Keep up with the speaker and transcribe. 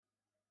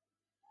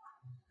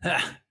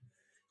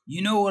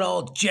You know what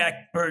old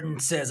Jack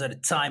Burton says at a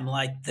time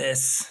like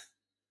this?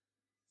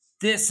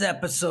 This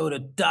episode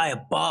of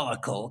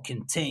Diabolical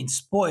contains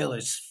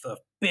spoilers for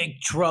Big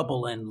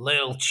Trouble in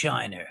Little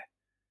China.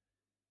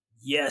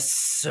 Yes,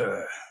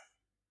 sir.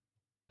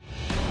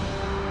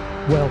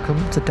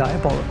 Welcome to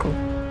Diabolical,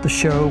 the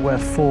show where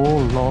four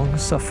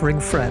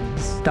long-suffering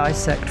friends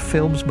dissect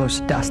film's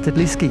most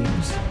dastardly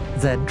schemes,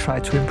 then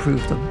try to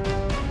improve them.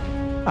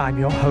 I'm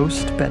your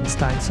host, Ben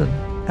Steinson,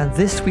 and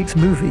this week's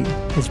movie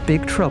is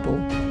Big Trouble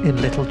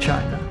in Little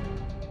China.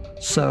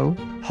 So,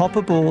 hop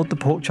aboard the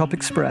Pork Chop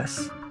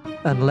Express,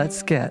 and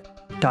let's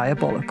get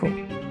diabolical.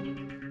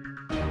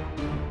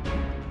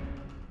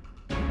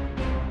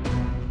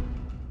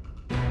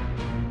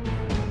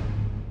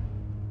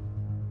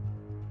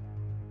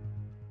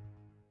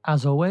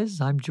 As always,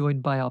 I'm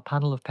joined by our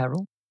panel of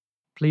peril.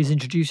 Please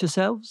introduce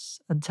yourselves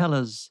and tell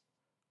us,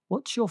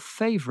 what's your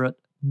favourite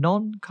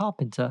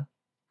non-Carpenter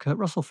Kurt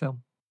Russell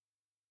film?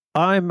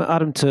 I'm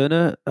Adam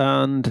Turner,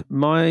 and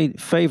my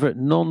favourite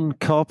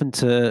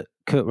non-Carpenter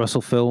Kurt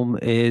Russell film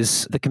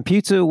is The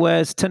Computer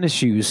Wears Tennis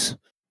Shoes.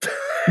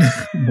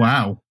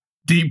 Wow.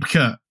 Deep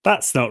cut.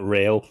 That's not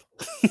real.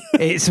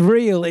 It's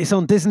real. It's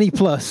on Disney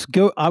Plus.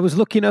 I was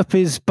looking up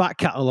his back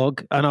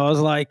catalogue and I was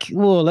like,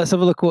 whoa, let's have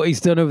a look what he's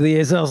done over the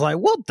years. And I was like,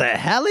 what the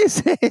hell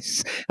is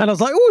this? And I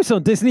was like, oh, it's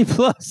on Disney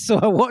Plus. So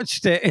I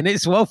watched it and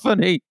it's well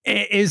funny.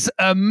 It is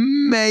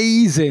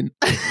amazing.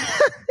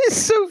 It's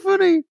so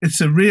funny.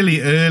 It's a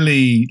really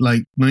early,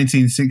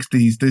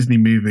 1960s Disney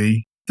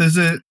movie. There's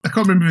I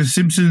can't remember if it's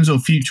Simpsons or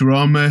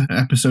Futurama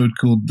episode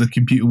called The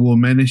Computer Wore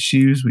Menace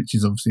Shoes, which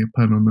is obviously a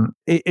pun on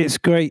that. It's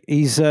great.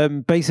 He's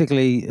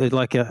basically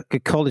like a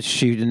college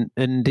student,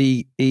 and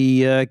he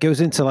goes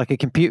into like a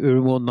computer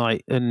room one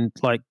night and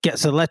like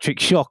gets electric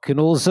shock, and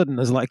all of a sudden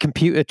there's like a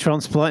computer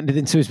transplanted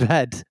into his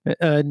head.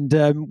 And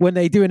when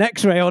they do an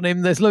X-ray on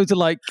him, there's loads of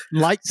like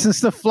lights and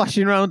stuff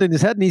flashing around in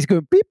his head, and he's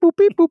going beep boop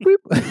beep boop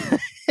beep.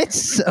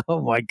 It's,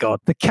 oh my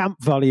god, the camp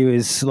value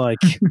is like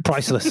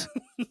priceless.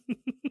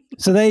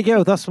 So there you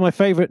go. That's my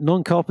favourite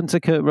non-Carpenter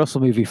Kurt Russell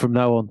movie from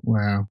now on.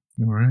 Wow.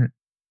 All right.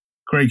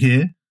 Craig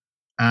here.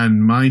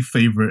 And my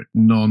favourite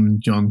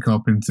non-John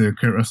Carpenter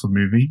Kurt Russell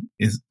movie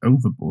is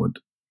Overboard.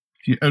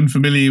 If you're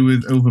unfamiliar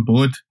with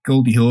Overboard,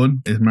 Goldie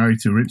Hawn is married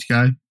to a rich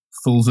guy,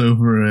 falls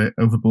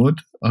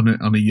overboard on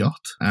a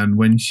yacht. And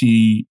when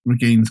she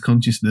regains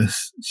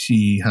consciousness,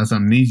 she has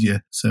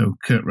amnesia. So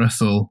Kurt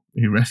Russell,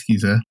 who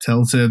rescues her,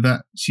 tells her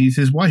that she's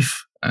his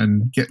wife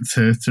and gets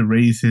her to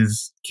raise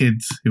his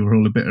kids, who are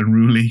all a bit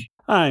unruly.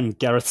 I'm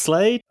Gareth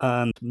Slade,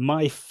 and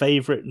my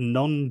favourite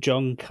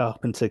non-John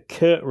Carpenter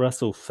Kurt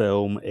Russell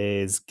film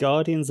is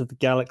Guardians of the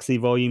Galaxy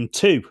Volume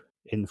 2,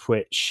 in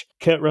which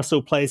Kurt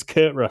Russell plays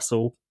Kurt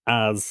Russell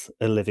as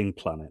a living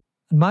planet.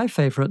 And my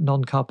favourite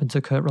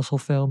non-Carpenter Kurt Russell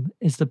film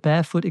is The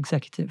Barefoot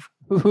Executive.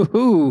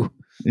 Ooh.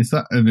 Is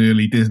that an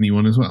early Disney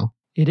one as well?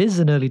 It is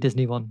an early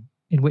Disney one,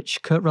 in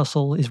which Kurt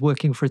Russell is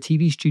working for a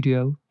TV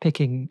studio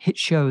picking hit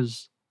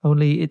shows.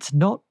 Only it's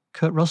not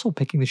Kurt Russell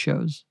picking the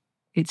shows.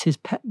 It's his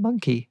pet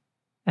monkey,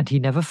 and he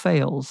never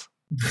fails.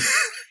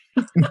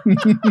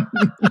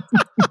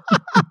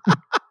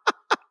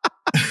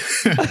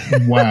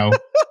 Wow.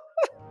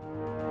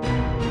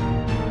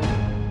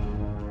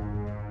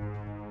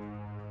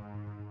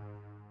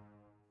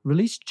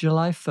 Released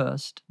July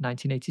 1st,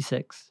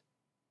 1986,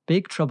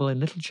 Big Trouble in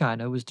Little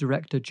China was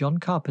director John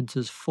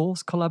Carpenter's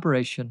fourth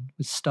collaboration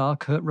with star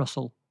Kurt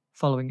Russell,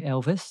 following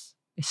Elvis,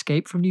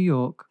 Escape from New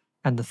York,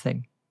 and The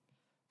Thing.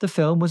 The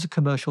film was a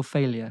commercial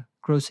failure,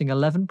 grossing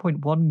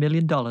 $11.1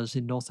 million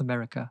in North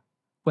America,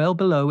 well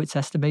below its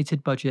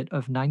estimated budget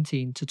of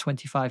 $19 to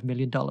 $25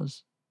 million.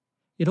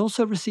 It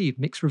also received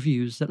mixed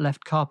reviews that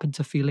left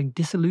Carpenter feeling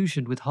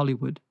disillusioned with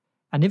Hollywood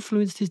and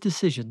influenced his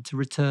decision to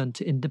return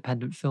to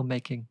independent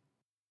filmmaking.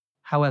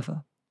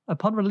 However,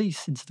 upon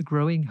release into the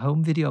growing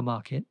home video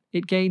market,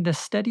 it gained a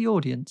steady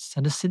audience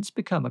and has since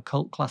become a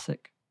cult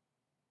classic.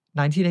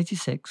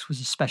 1986 was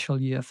a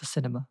special year for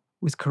cinema,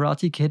 with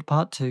Karate Kid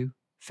Part 2,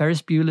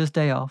 Ferris Bueller's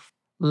Day Off,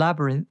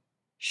 Labyrinth,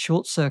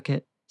 Short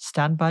Circuit,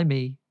 Stand By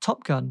Me,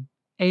 Top Gun,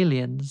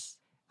 Aliens,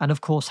 and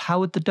of course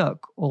Howard the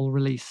Duck all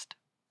released.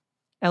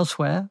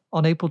 Elsewhere,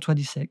 on April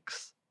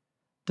 26,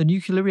 the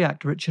nuclear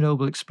reactor at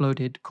Chernobyl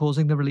exploded,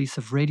 causing the release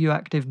of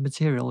radioactive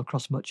material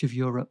across much of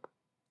Europe.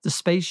 The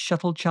Space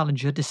Shuttle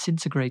Challenger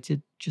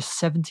disintegrated just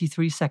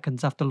 73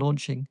 seconds after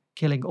launching,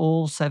 killing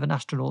all 7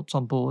 astronauts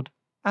on board,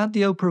 and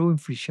the Oprah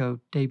Winfrey Show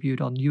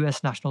debuted on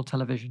US national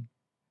television.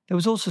 There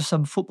was also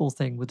some football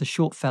thing with a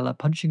short fella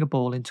punching a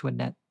ball into a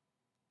net.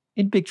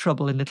 In Big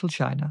Trouble in Little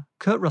China,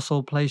 Kurt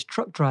Russell plays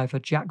truck driver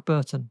Jack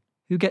Burton,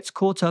 who gets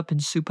caught up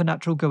in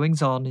supernatural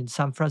goings-on in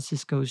San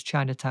Francisco's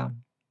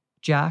Chinatown.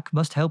 Jack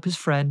must help his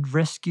friend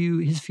rescue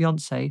his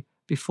fiancée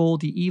before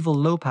the evil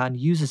Lopan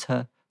uses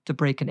her to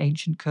break an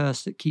ancient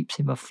curse that keeps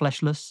him a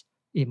fleshless,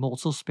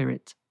 immortal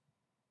spirit.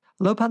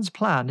 Lopan's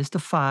plan is to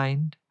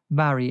find,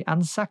 marry,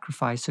 and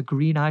sacrifice a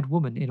green-eyed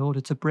woman in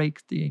order to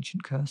break the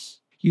ancient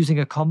curse, using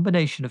a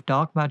combination of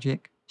dark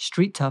magic,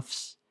 street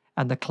toughs,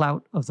 and the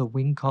clout of the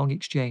Wing Kong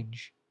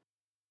Exchange.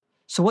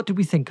 So what did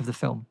we think of the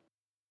film?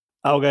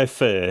 I'll go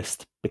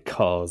first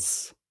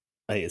because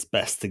I think it's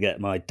best to get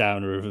my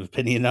downer of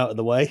opinion out of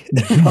the way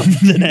rather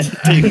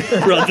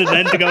than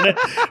ending on it.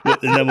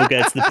 And then we'll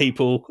get to the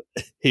people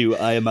who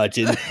I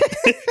imagine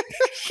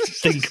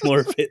think more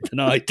of it than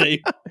I do.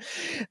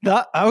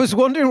 That I was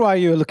wondering why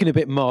you were looking a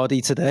bit mardy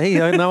today.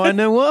 Now I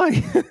know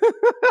why.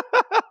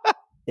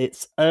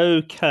 It's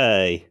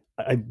okay.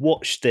 I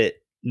watched it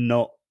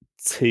not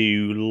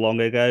too long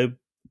ago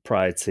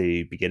prior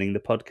to beginning the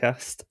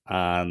podcast,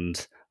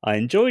 and I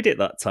enjoyed it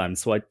that time.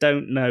 So I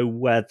don't know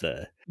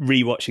whether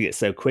rewatching it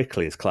so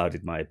quickly has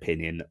clouded my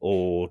opinion,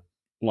 or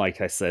like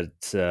I said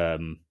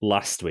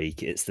last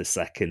week, it's the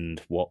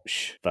second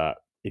watch that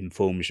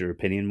informs your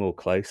opinion more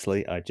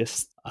closely. I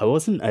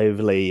wasn't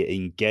overly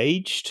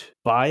engaged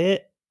by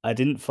it. I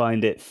didn't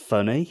find it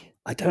funny.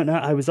 I don't know.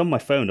 I was on my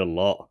phone a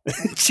lot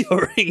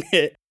during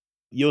it.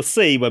 You'll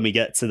see when we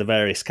get to the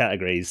various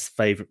categories,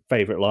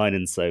 favorite line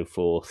and so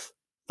forth,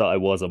 that I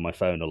was on my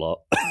phone a lot.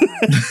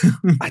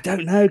 I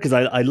don't know, because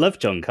I love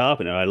John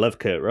Carpenter. I love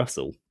Kurt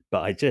Russell, but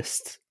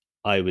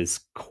I was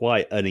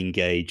quite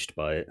unengaged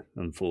by it,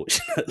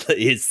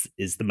 unfortunately,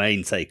 is the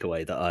main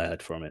takeaway that I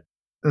had from it.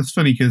 That's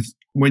funny, because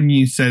when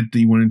you said that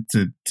you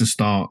wanted to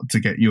start to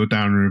get your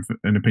downer of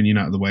an opinion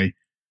out of the way,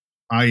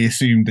 I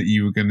assumed that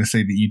you were going to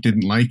say that you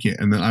didn't like it,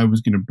 and that I was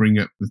going to bring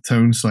up the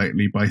tone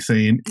slightly by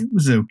saying it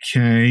was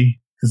okay,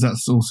 because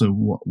that's also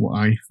what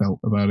I felt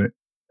about it.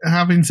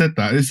 Having said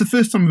that, it's the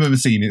first time I've ever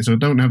seen it, so I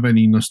don't have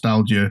any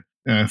nostalgia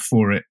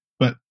for it.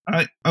 But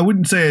I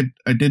wouldn't say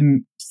I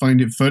didn't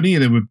find it funny.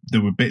 There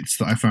were bits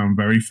that I found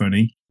very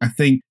funny. I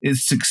think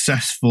it's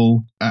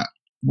successful at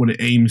what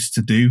it aims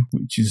to do,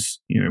 which is,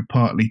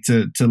 partly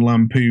to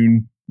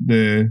lampoon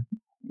the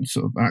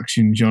sort of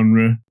action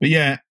genre. But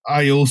yeah,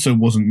 I also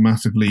wasn't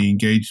massively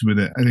engaged with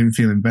it. I didn't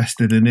feel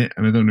invested in it,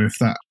 and I don't know if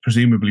that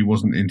presumably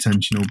wasn't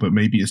intentional, but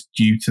maybe it's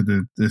due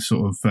to the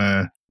sort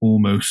of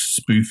almost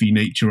spoofy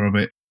nature of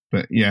it.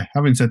 But yeah,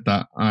 having said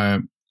that, I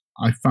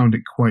found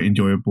it quite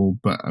enjoyable,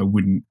 but I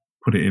wouldn't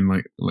put it in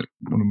like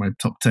one of my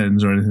top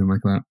 10s or anything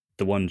like that.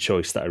 The one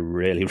choice that I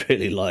really,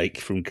 really like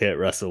from Kurt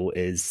Russell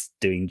is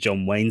doing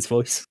John Wayne's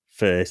voice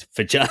for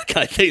Jack.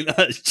 I think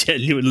that's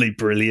genuinely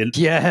brilliant.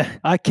 Yeah,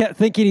 I kept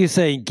thinking he was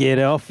saying, "Get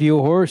off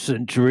your horse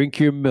and drink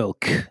your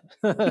milk."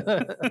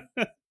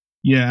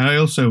 Yeah, I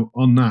also,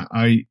 on that,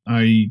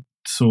 I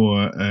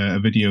saw a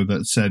video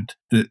that said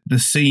that the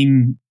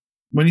scene,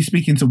 when he's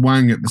speaking to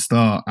Wang at the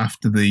start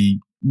after the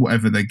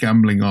whatever they're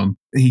gambling on,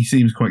 he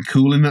seems quite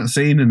cool in that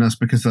scene, and that's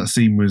because that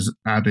scene was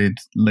added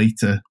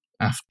later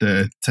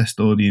after test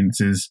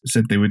audiences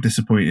said they were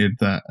disappointed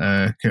that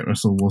Kurt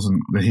Russell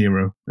wasn't the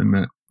hero, and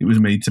that it was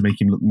made to make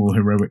him look more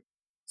heroic.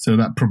 So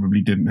that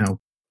probably didn't help.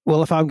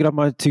 Well, if I'm going to have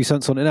my 2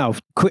 cents on it now,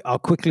 I'll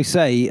quickly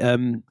say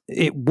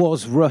it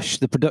was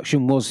rushed. The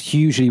production was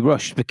hugely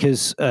rushed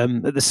because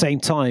at the same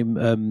time,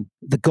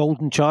 The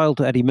Golden Child,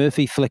 Eddie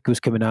Murphy flick was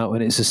coming out,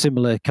 and it's a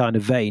similar kind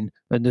of vein.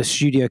 And the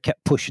studio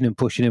kept pushing and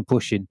pushing and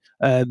pushing.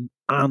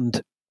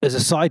 And as a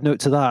side note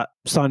to that,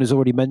 Steiner's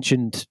already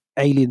mentioned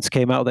Aliens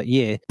came out that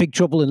year. Big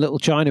Trouble in Little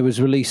China was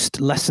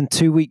released less than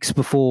 2 weeks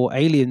before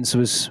Aliens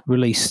was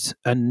released,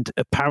 and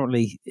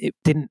apparently it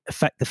didn't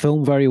affect the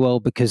film very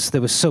well because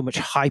there was so much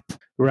hype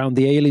around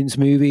the Aliens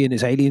movie and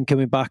its alien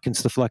coming back and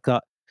stuff like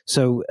that.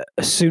 So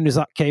as soon as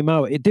that came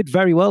out, it did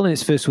very well in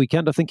its first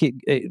weekend. I think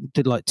it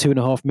did like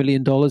 $2.5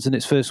 million in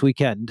its first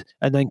weekend.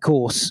 And then, of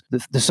course,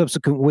 the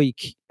subsequent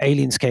week,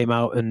 Aliens came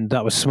out, and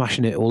that was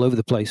smashing it all over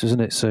the place,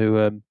 wasn't it?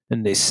 So,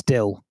 and it's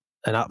still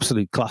an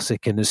absolute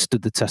classic and has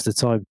stood the test of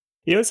time.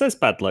 He always has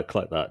bad luck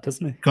like that,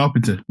 doesn't he?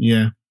 Carpenter,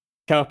 yeah.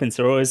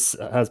 Carpenter always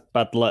has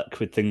bad luck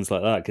with things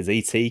like that, because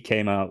E.T.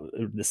 came out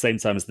at the same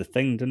time as The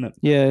Thing, didn't it?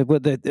 Yeah,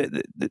 but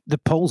the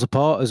poles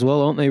apart as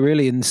well, aren't they,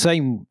 really? And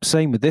same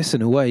with this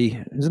in a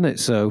way, isn't it?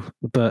 So,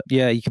 but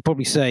yeah, you could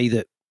probably say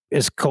that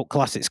as cult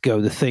classics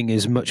go, The Thing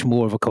is much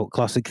more of a cult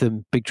classic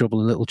than Big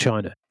Trouble in Little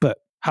China. But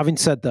having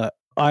said that,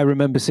 I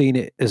remember seeing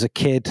it as a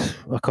kid.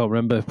 I can't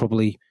remember,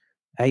 probably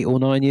 8 or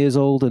 9 years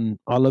old, and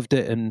I loved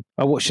it. And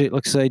I watched it,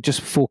 like I say,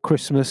 just before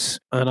Christmas,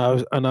 and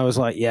I was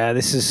like, yeah,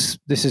 this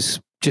is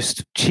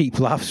just cheap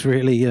laughs,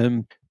 really.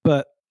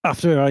 But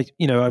after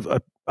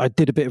I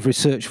did a bit of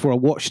research before I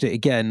watched it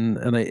again,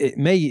 and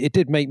it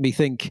did make me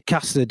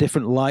cast a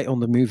different light on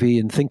the movie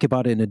and think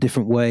about it in a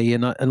different way.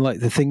 And like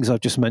the things I've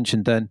just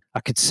mentioned, then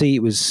I could see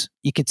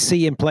you could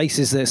see in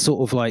places they're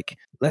sort of like,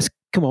 let's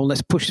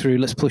push through,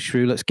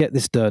 let's get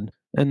this done,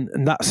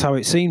 and that's how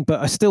it seemed.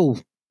 But I still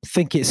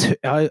think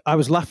I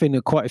was laughing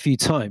at quite a few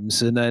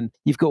times, and then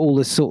you've got all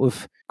this sort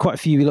of quite a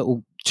few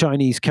little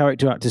Chinese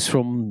character actors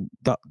from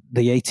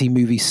the 80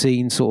 movie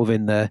scene sort of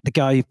in there. The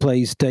guy who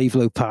plays Dave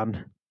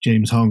Lopan,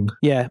 James Hong.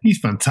 Yeah. He's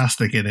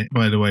fantastic in it,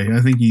 by the way.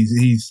 I think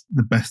he's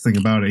the best thing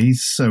about it.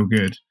 He's so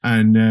good.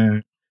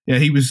 And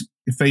he was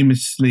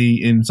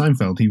famously in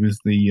Seinfeld. He was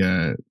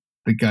the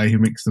guy who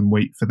makes them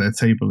wait for their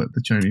table at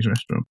the Chinese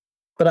restaurant.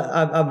 But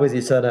I'm with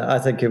you, Turner. I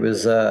think it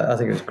was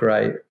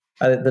great.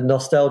 I think the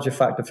nostalgia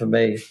factor for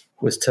me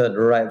was turned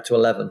right up to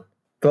 11.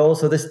 But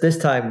also this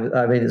time,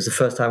 I mean, it's the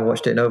first time I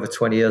watched it in over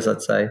 20 years,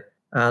 I'd say.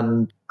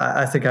 And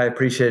I think I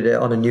appreciated it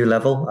on a new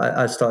level.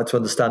 I started to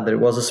understand that it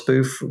was a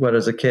spoof,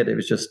 whereas as a kid, it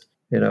was just,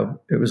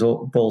 it was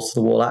all balls to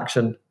the wall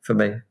action for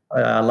me.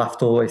 I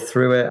laughed all the way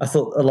through it. I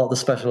thought a lot of the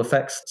special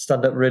effects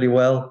stand up really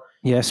well.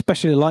 Yeah,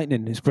 especially the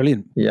lightning is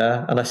brilliant.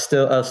 Yeah, and I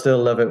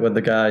still love it when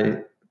the guy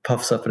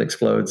puffs up and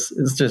explodes.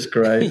 It's just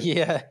great.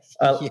 Yeah.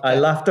 I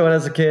laughed when I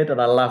was a kid, and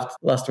I laughed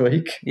last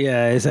week.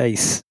 Yeah, it's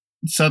ace.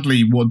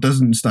 Sadly, what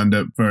doesn't stand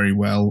up very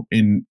well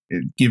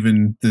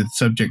given the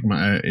subject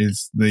matter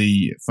is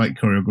the fight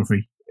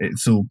choreography.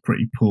 It's all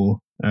pretty poor.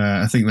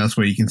 I think that's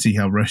where you can see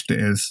how rushed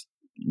it is.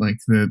 Like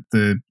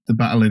the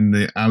battle in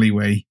the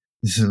alleyway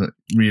is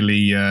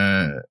really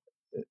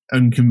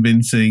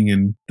unconvincing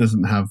and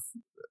doesn't have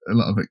a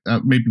lot of it.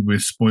 Maybe we're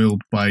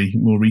spoiled by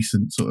more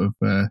recent sort of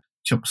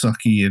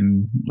chopsaki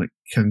and like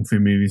kung fu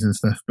movies and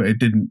stuff, but it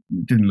didn't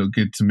look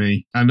good to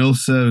me. And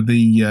also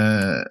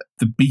the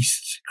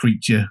beast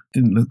creature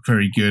didn't look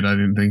very good. I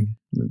didn't think.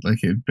 It looked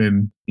like it had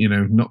been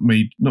not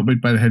made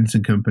by the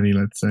Henson Company.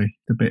 Let's say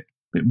a bit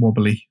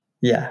wobbly.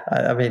 Yeah,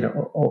 I mean,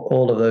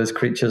 all of those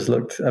creatures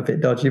looked a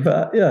bit dodgy,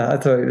 but yeah, I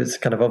thought it was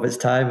kind of its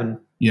time, and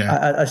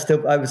yeah,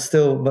 I would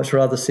still much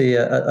rather see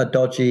a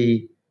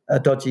dodgy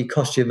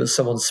costume that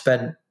someone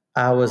spent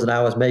hours and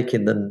hours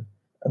making than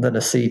a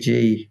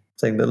CG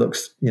thing that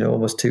looks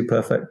almost too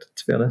perfect,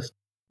 to be honest.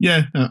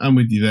 Yeah, I'm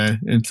with you there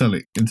until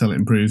it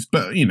improves,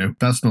 but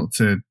that's not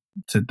to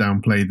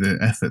downplay the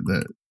effort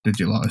that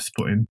digital artists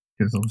put in,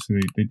 because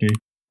obviously they do.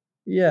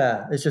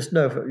 Yeah, it's just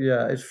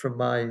it's from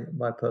my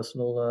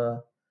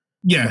personal.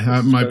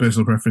 My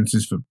personal preference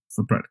is for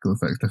practical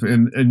effects stuff,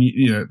 and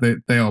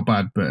they are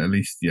bad, but at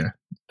least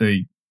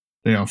they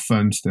are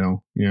fun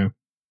still. Yeah.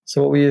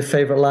 So, what were your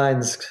favourite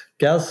lines,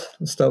 Gaz?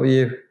 Let's start with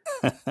you.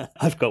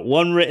 I've got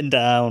one written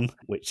down,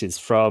 which is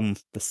from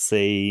the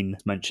scene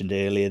mentioned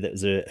earlier. That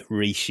was a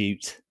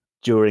reshoot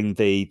during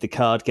the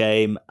card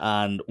game,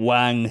 and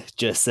Wang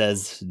just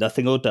says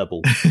nothing or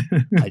double.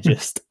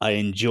 I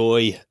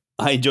enjoy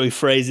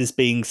phrases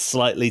being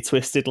slightly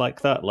twisted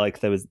like that. Like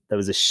there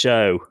was a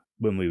show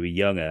when we were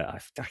younger, I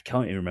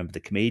can't even remember the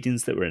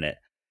comedians that were in it,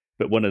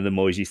 but one of them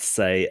always used to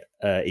say,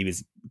 he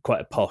was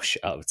quite a posh,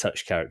 out of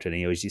touch character, and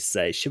he always used to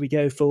say, should we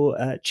go for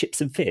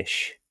chips and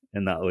fish?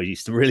 And that always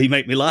used to really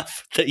make me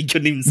laugh, that he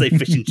couldn't even say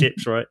fish and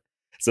chips, right?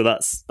 So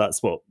that's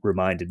what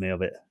reminded me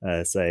of it,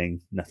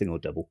 saying nothing or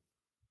double.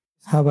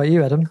 How about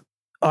you, Adam?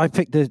 I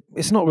picked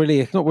it's not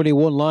really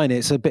one line.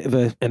 It's a bit of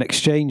an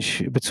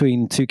exchange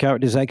between two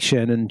characters, Egg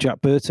Shen and Jack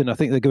Burton. I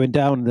think they're going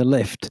down in the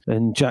lift,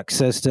 and Jack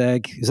says to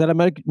Egg, "Is that a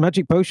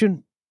magic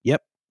potion?"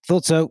 "Yep,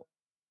 thought so."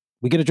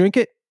 "We gonna drink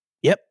it?"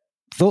 "Yep,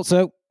 thought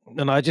so."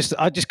 And I just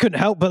couldn't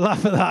help but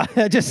laugh at that.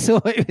 I just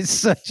thought it was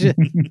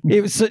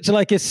such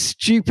like a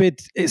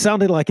stupid. It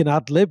sounded like an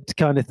ad-libbed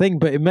kind of thing,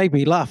 but it made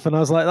me laugh, and I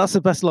was like, "That's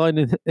the best line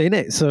in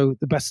it." So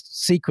the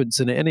best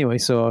sequence in it, anyway.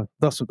 So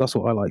that's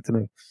what I like to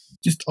know.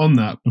 Just on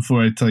that,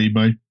 before I tell you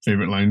my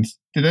favourite lines,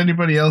 did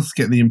anybody else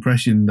get the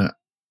impression that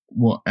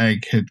what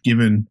Egg had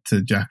given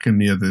to Jack and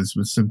the others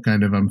was some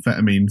kind of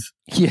amphetamines?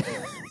 Yeah.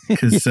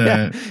 Because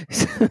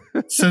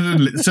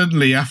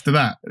suddenly after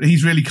that,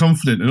 he's really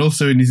confident, and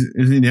also in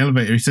the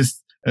elevator, he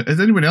says, "Does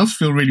anyone else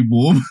feel really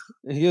warm?"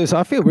 He goes,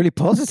 "I feel really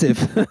positive."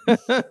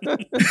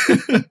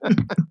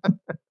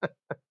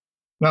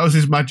 That was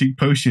his magic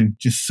potion,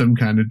 just some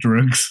kind of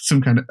drugs,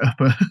 some kind of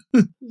upper.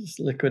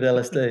 Just liquid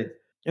LSD.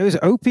 It was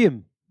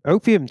opium.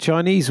 Opium.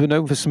 Chinese were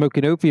known for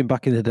smoking opium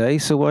back in the day,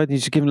 so why didn't you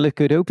just give them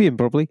liquid opium,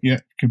 probably? Yeah,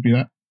 could be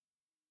that.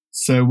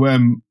 So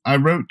I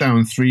wrote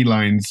down 3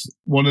 lines.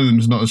 One of them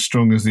is not as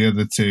strong as the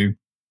other 2,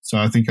 so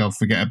I think I'll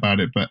forget about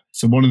it. But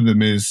so one of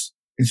them is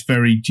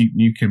very Duke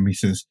Nukem. He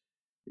says,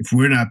 "If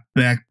we're not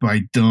back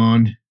by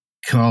dawn,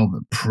 call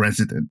the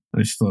president." I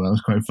just thought that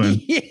was quite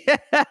fun. Yeah,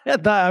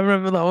 I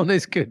remember that one.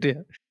 Is good,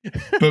 yeah.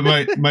 But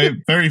my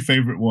very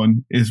favourite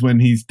one is when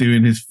he's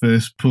doing his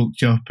first Pork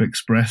Chop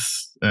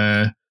Express.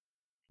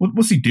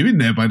 What's he doing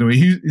there, by the way?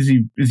 Is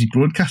he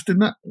broadcasting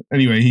that?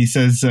 Anyway, he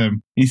says,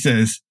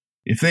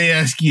 "If they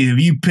ask you, have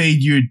you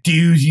paid your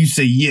dues? You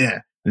say,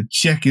 yeah, the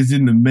check is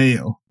in the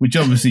mail," which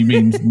obviously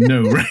means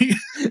no, right?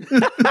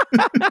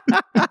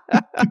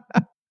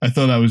 I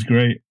thought that was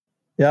great.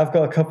 Yeah, I've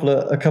got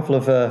a couple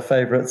of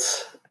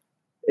favourites.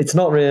 It's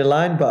not really a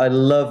line, but I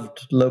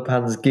loved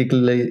Lopan's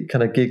giggly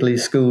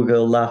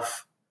schoolgirl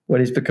laugh when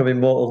he's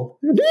becoming mortal.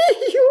 It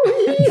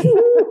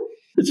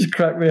just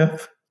cracked me up.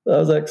 That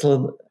was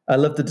excellent. I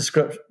love the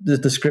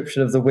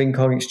description of the Wing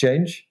Kong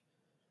Exchange.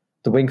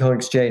 The Wing Kong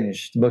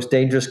Exchange, the most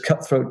dangerous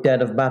cutthroat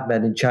den of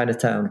madmen in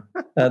Chinatown.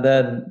 And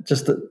then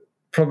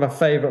probably my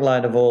favourite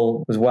line of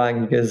all was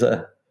Wang. He goes,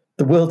 "The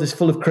world is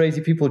full of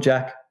crazy people,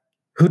 Jack.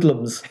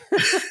 Hoodlums."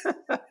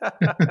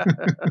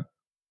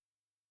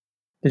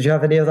 Did you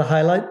have any other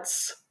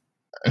highlights?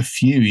 A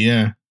few,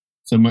 yeah.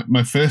 So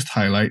my first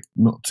highlight,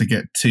 not to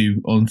get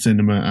too on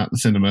cinema at the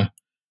cinema,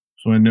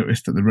 so I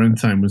noticed that the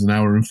runtime was 1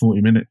 hour and 40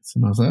 minutes.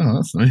 And I was like, oh,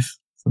 that's nice.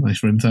 It's a nice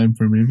runtime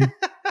for a movie.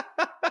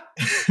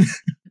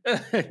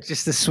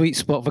 Just the sweet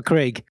spot for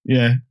Craig.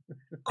 Yeah.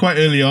 Quite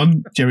early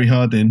on, Jerry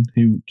Hardin,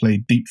 who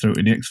played Deep Throat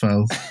in the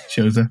X-Files,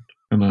 shows up,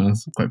 and I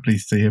was quite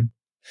pleased to see him.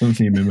 Don't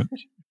see him in much.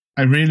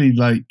 I really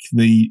like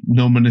the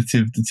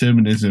nominative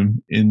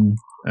determinism in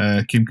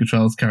Kim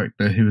Cattrall's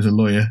character, who is a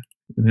lawyer,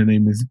 and her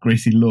name is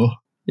Gracie Law.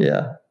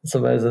 Yeah, it's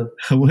amazing.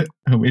 How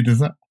weird is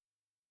that?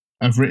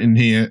 I've written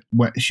here,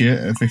 wet shirt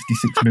at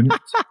 56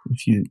 minutes,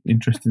 if you're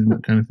interested in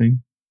that kind of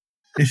thing.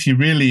 If you're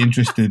really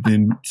interested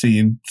in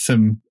seeing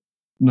some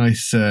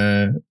nice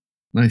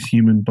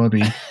human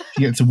body,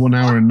 you get to 1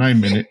 hour and 9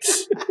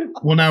 minutes.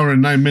 1 hour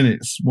and 9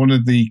 minutes, one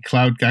of the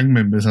Cloud gang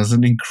members has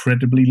an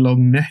incredibly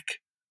long neck.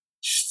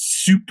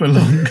 Super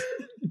long.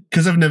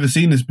 Because I've never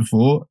seen this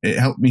before, it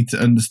helped me to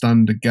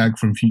understand a gag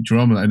from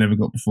Futurama that I never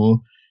got before,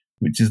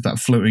 which is that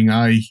floating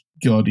eye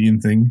guardian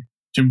thing.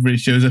 Everybody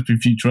shows up in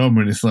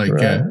Futurama and it's like,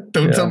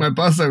 don't tell my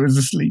boss I was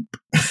asleep.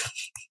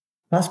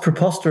 That's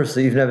preposterous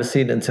that you've never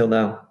seen it until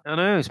now. I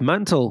know, it's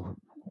mental.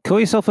 Call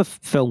yourself a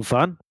film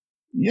fan.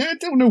 Yeah, I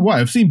don't know why.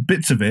 I've seen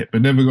bits of it,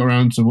 but never got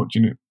around to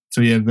watching it.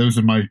 So yeah, those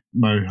are my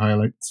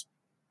highlights.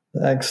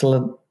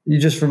 Excellent. You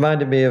just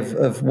reminded me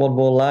of one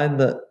more line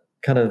that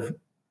kind of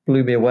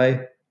blew me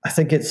away. I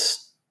think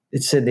it's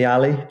in the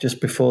alley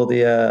just before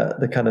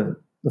the kind of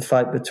the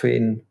fight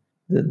between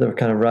the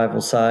kind of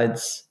rival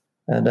sides,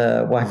 and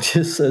Wang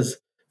just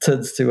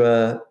turns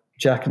to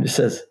Jack and just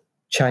says,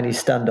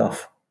 "Chinese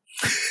standoff."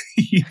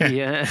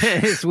 Yeah,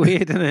 it's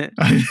weird, isn't it?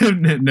 I've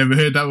never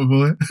heard that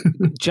before.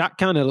 Jack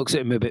kind of looks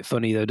at him a bit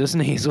funny though, doesn't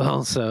he, as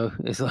well? So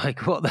it's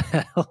like, what the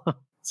hell?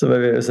 So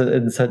maybe it was an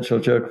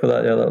intentional joke for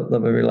that. Yeah, that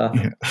made me laugh.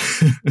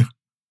 Yeah.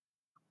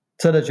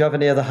 Turner, do you have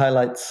any other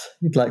highlights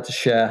you'd like to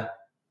share?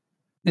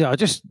 Yeah, I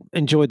just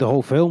enjoyed the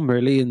whole film,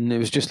 really, and it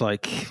was just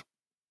like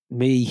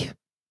me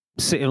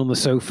sitting on the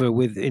sofa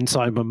with,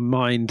 inside my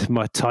mind,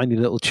 my tiny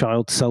little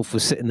child self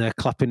was sitting there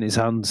clapping his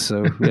hands.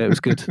 So yeah, it was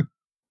good.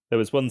 There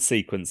was one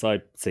sequence I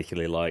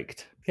particularly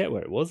liked. I forget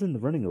where it was in the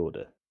running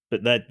order,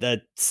 but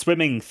they're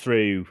swimming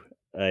through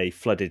a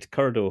flooded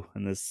corridor,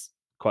 and there's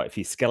quite a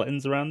few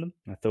skeletons around them.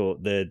 I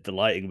thought the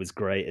lighting was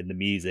great and the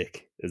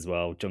music as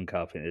well. John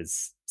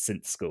Carpenter's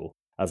synth score,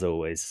 as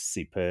always,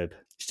 superb.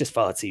 It's just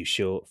far too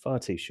short.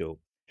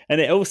 And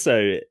it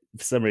also,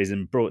 for some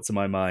reason, brought to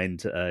my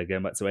mind,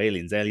 going back to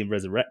Aliens, Alien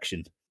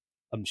Resurrection.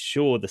 I'm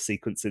sure the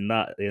sequence in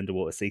that, the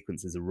underwater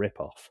sequence, is a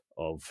rip-off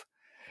of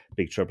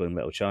Big Trouble in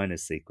Little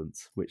China's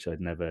sequence, which I'd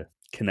never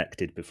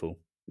connected before.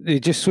 They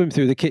just swim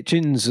through the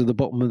kitchens at the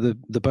bottom of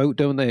the boat,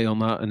 don't they, on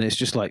that? And it's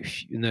just like,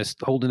 and they're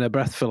holding their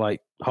breath for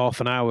like half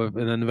an hour,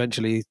 and then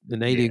eventually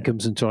an alien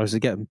comes and tries to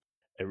get them.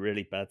 A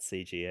really bad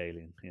CG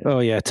alien. Yeah. Oh,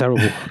 yeah,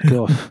 terrible.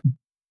 God.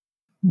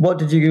 What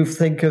did you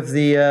think of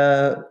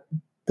the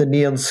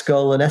neon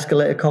skull and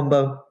escalator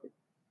combo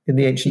in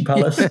the ancient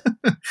palace?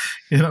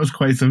 Yeah, that was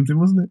quite something,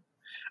 wasn't it?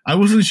 I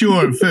wasn't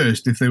sure at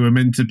first if they were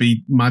meant to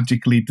be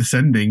magically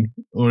descending,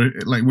 or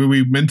like were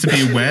we meant to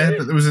be aware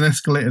that there was an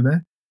escalator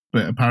there?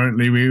 But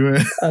apparently we were.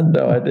 I had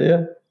no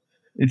idea.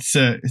 It's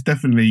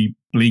definitely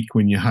bleak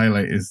when your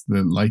highlight is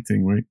the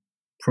lighting, right?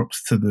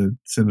 Props to the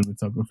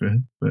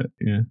cinematographer, but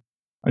yeah,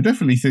 I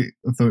definitely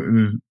thought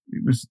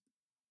it was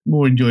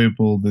more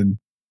enjoyable than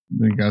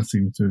Gaz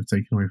seems to have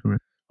taken away from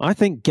it. I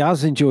think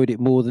Gaz enjoyed it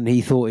more than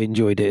he thought he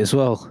enjoyed it as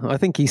well. I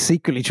think he's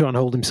secretly trying to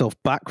hold himself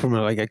back from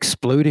like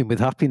exploding with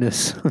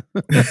happiness.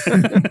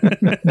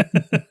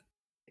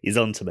 He's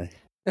on to me.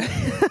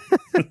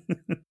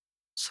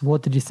 So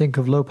what did you think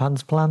of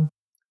Lopan's plan?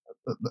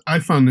 I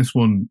found this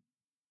one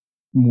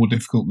more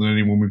difficult than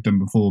anyone we've done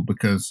before,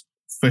 because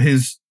for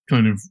his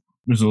kind of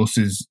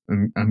resources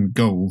and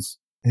goals,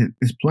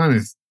 his plan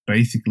is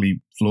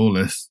basically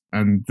flawless,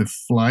 and the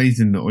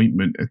flies in the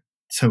ointment are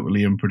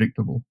totally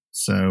unpredictable.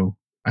 So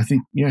I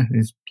think, yeah,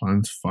 his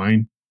plan's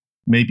fine.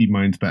 Maybe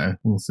mine's better.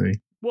 We'll see.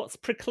 What's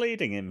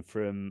precluding him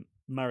from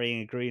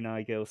marrying a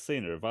green-eyed girl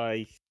sooner? Have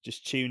I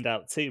just tuned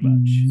out too much?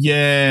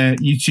 Yeah,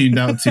 you tuned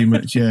out too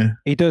much, yeah.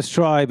 He does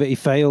try, but he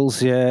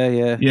fails,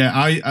 yeah.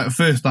 Yeah, at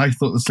first I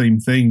thought the same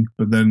thing,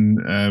 but then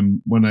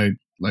when I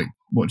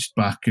watched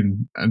back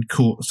and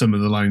caught some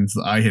of the lines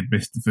that I had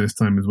missed the first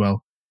time as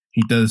well,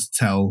 he does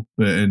tell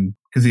Burton,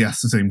 because he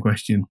asks the same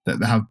question,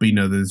 that there have been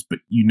others, but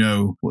you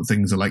know what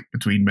things are like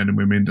between men and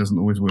women doesn't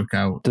always work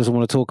out. Doesn't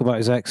want to talk about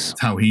his ex.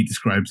 That's how he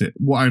describes it.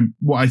 What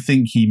I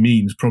think he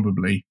means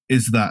probably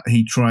is that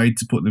he tried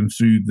to put them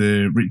through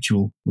the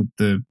ritual with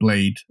the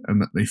blade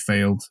and that they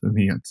failed, and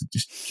he had to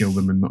just kill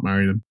them and not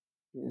marry them.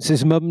 It's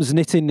his mum's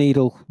knitting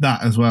needle.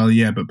 That as well,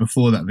 yeah. But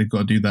before that, they've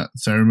got to do that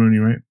ceremony,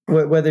 right?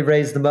 Where they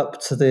raise them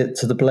up to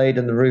the blade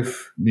and the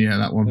roof. Yeah,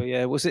 that one. Oh,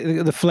 yeah, was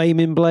it the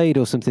flaming blade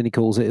or something he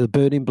calls it? The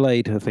burning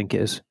blade, I think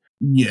it is.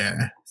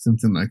 Yeah,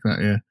 something like that,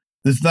 yeah.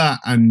 There's that,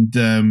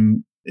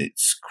 and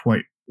it's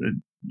quite...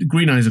 The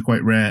green eyes are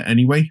quite rare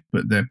anyway,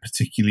 but they're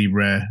particularly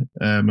rare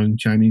among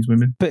Chinese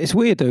women. But it's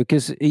weird, though,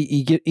 because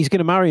he's going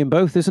to marry them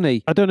both, isn't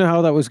he? I don't know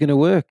how that was going to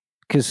work.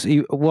 Because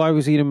why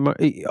was he?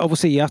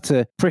 Obviously, he had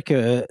to prick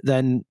her.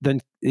 Then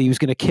he was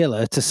going to kill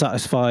her to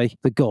satisfy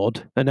the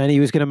god, and then he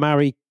was going to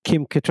marry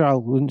Kim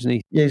Cattrall, wasn't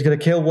he? Yeah, he's going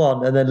to kill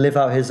one and then live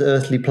out his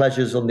earthly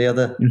pleasures on the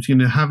other. He's going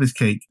to have his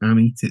cake and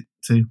eat it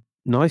too.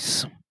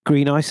 Nice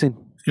green icing.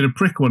 He's going to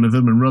prick one of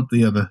them and rob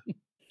the other.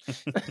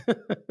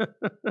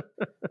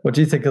 What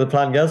do you think of the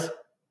plan, Gaz?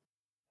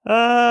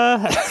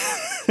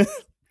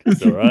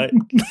 It's all right.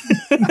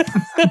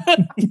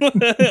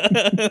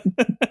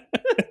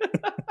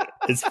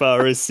 As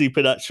far as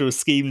supernatural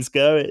schemes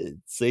go, it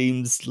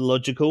seems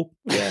logical.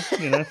 Yeah,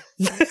 you know.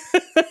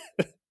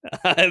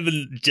 I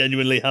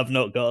genuinely have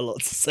not got a lot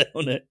to say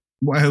on it.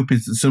 What I hope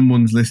is that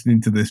someone's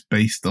listening to this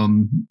based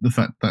on the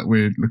fact that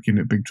we're looking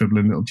at Big Trouble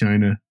in Little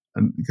China,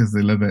 and because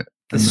they love it.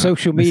 The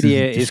social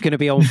media is going to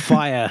be on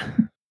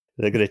fire.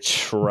 They're going to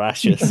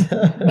trash us.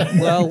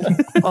 Well,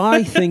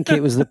 I think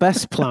it was the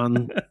best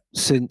plan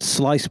since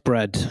sliced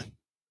bread.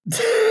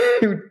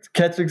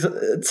 Care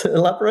to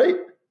elaborate?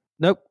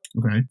 Nope.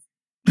 Okay.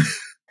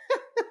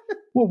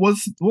 What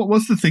was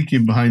the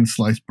thinking behind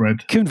sliced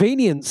bread?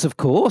 Convenience, of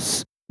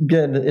course.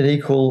 Getting an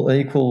equal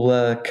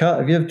cut.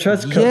 Have you ever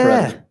tried to cut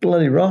bread?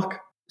 Bloody rock.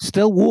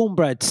 Still warm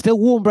bread,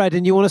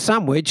 and you want a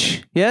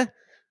sandwich? Yeah?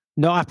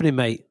 Not happening,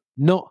 mate.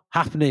 Not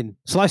happening.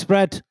 Sliced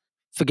bread,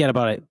 forget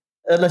about it.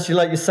 Unless you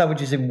like your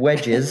sandwiches in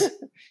wedges.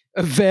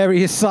 Of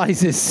various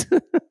sizes.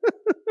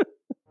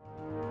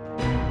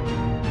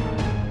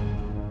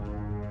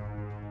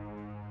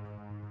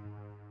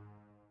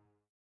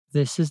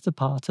 This is the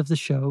part of the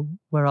show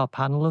where our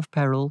panel of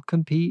peril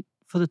compete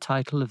for the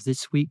title of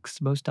this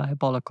week's Most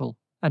Diabolical,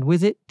 and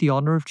with it, the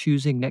honour of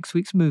choosing next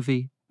week's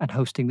movie and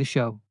hosting the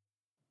show.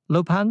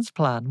 Lopan's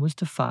plan was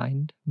to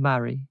find,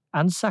 marry,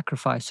 and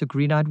sacrifice a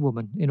green-eyed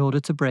woman in order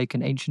to break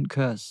an ancient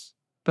curse,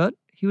 but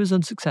he was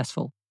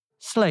unsuccessful.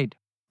 Slade,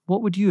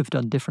 what would you have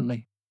done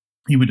differently?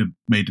 He would have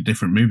made a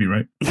different movie,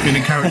 right? Been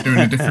a character in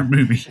a different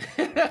movie.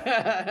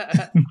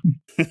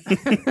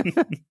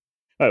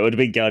 Well, it would have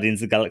been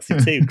Guardians of the Galaxy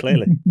 2,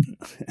 clearly.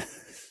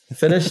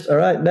 Finished? All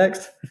right,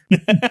 next.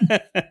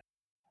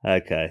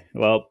 Okay,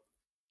 well,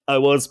 I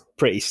was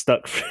pretty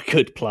stuck for a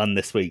good plan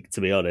this week,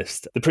 to be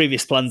honest. The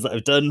previous plans that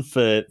I've done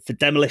for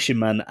Demolition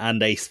Man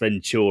and Ace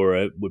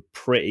Ventura were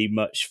pretty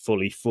much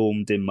fully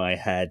formed in my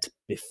head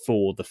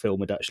before the film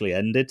had actually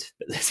ended,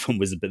 but this one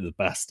was a bit of a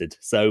bastard.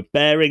 So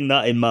bearing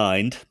that in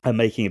mind, I'm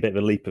making a bit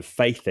of a leap of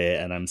faith here,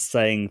 and I'm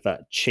saying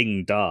that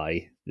Ching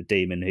Dai, the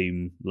demon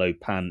whom Lo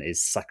Pan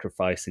is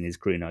sacrificing his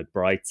green-eyed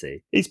bride to,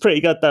 is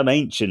pretty goddamn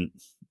ancient,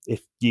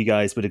 if you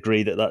guys would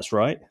agree that that's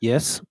right.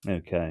 Yes.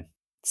 Okay,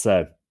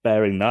 so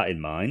bearing that in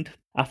mind,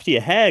 after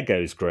your hair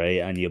goes grey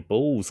and your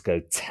balls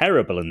go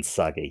terrible and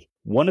saggy,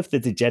 one of the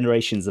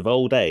degenerations of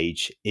old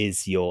age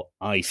is your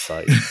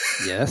eyesight.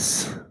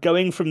 Yes.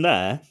 Going from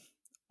there,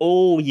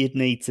 all you'd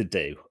need to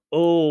do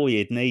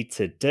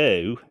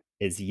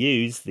is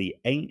use the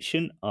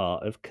ancient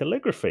art of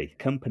calligraphy,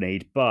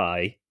 accompanied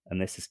by, and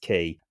this is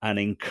key, an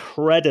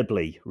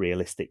incredibly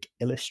realistic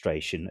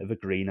illustration of a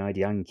green-eyed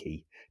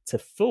Yankee to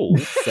fool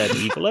said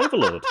evil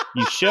overlord.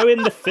 You show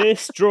him the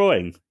first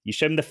drawing.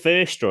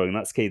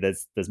 That's key.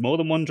 There's more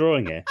than one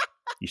drawing here.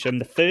 You show him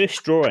the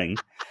first drawing,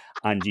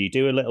 and you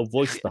do a little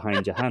voice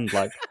behind your hand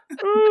like,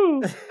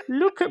 "Oh,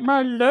 look at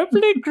my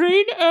lovely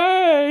green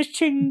eyes,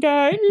 Ching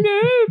Dai,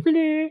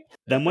 lovely."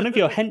 Then one of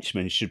your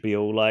henchmen should be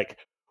all like,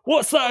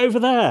 "What's that over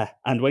there?"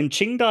 And when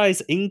Ching Dai's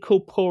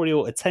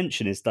incorporeal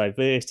attention is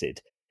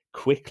diverted,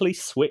 quickly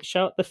switch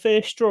out the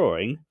first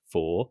drawing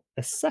for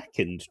a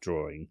second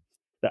drawing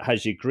that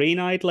has your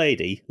green-eyed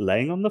lady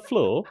laying on the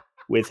floor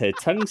with her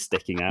tongue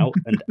sticking out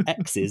and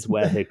X's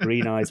where her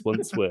green eyes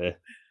once were.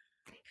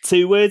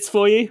 2 words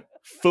for you: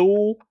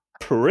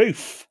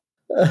 fool-proof.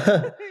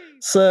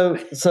 So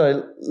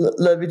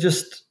let me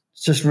just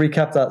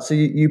recap that. So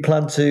you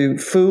plan to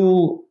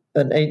fool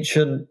an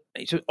ancient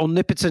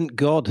omnipotent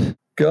god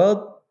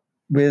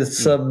with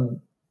some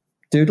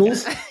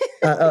doodles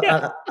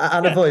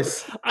and a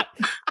voice.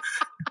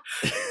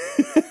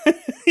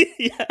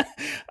 Yeah.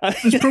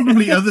 There's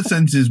probably other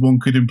senses one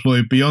could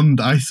employ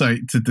beyond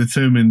eyesight to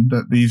determine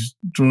that these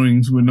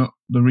drawings were not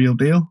the real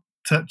deal.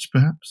 Touch,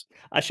 perhaps?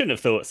 I shouldn't have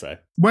thought so.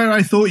 Where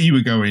I thought you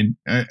were going,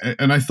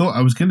 and I thought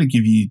I was going to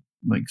give you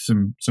like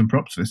some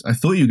props for this. I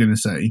thought you were going to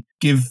say,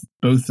 give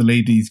both the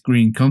ladies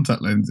green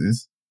contact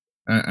lenses,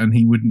 and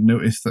he wouldn't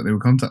notice that they were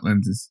contact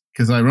lenses.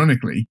 Because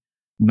ironically,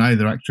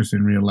 neither actress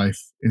in real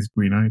life is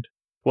green-eyed.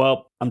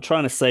 Well, I'm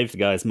trying to save the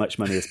guy as much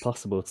money as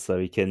possible so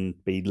he can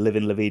be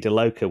living La Vida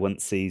Loca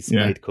once he's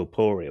made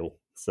corporeal.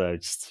 So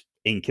just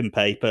ink and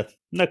paper,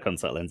 no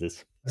contact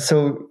lenses.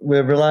 So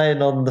we're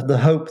relying on the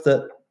hope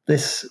that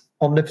this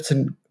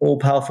omnipotent,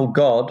 all-powerful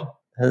god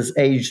has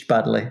aged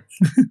badly.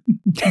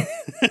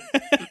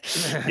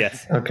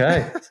 Yes.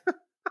 Okay.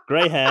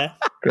 Grey hair,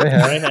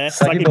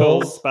 saggy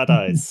balls, bad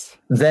eyes.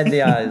 Then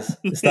the eyes.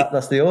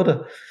 That's the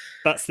order.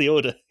 That's the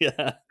order,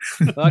 yeah.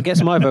 Well, that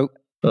gets my vote.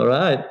 All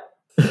right.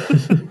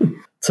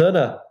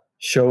 Turner,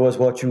 show us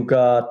what you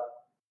got.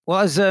 Well,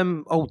 as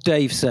old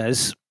Dave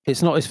says,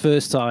 it's not his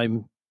first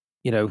time,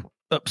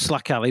 up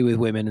slack alley with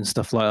women and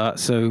stuff like that.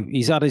 So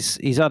he's had his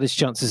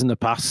chances in the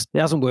past. It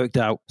hasn't worked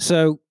out.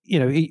 So,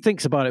 he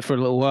thinks about it for a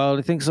little while.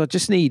 He thinks, I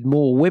just need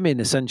more women,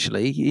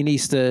 essentially. He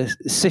needs to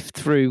sift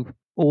through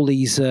all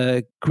these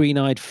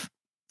green-eyed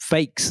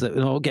fakes that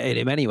are not getting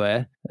him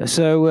anywhere.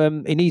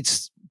 So he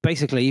needs...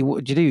 Basically,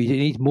 what do? You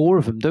need more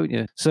of them, don't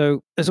you?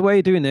 So, as a way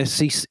of doing this,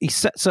 he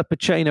sets up a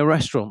chain of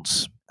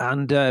restaurants,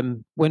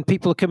 And when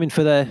people are coming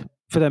for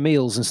their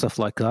meals and stuff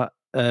like that,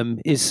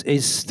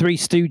 is Three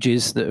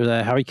Stooges that are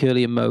there, Harry,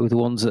 Curly, and Moe, the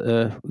ones that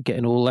are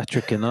getting all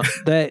electric and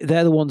that.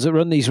 They're the ones that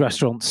run these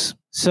restaurants.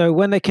 So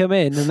when they come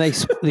in and they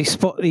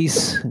spot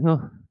these,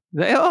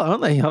 they are,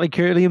 aren't they? Harry,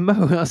 Curly, and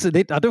Moe. I don't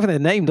think they're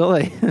named, are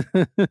they?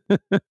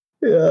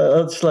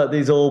 Yeah, it's like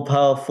these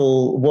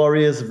all-powerful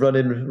warriors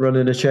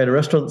running a chain of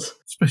restaurants.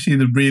 Especially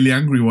the really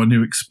angry one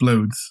who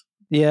explodes.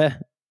 Yeah,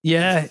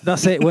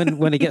 that's it.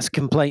 When he gets a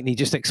complaint, he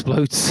just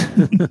explodes.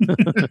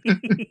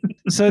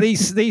 So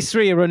these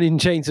three are running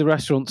chains of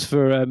restaurants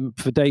for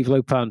Dave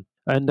Lopan,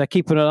 and they're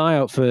keeping an eye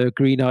out for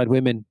green-eyed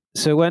women.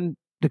 So when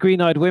the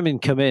green-eyed women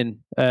come in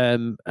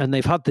and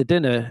they've had the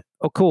dinner,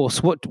 of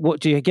course, what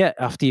do you get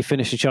after you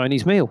finish a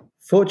Chinese meal?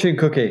 Fortune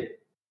cookie.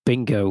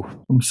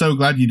 Bingo. I'm so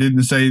glad you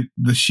didn't say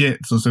the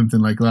shits or something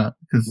like that.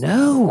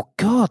 No,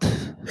 God.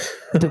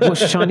 What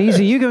Chinese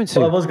are you going to?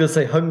 Well, I was going to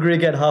say hungry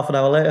again half an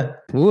hour later.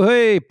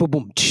 Hey,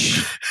 boom.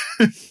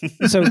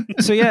 So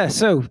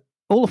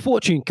all the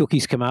fortune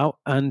cookies come out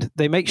and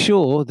they make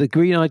sure the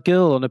green-eyed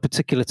girl on a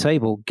particular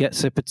table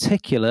gets a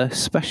particular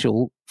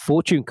special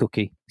fortune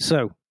cookie.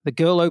 So the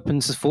girl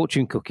opens the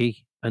fortune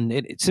cookie and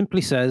it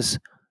simply says,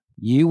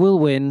 "You will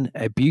win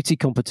a beauty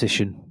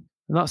competition."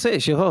 And that's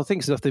it. She'll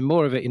think nothing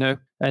more of it,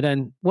 And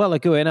then while they're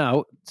going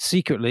out,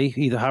 secretly,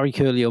 either Harry,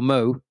 Curly, or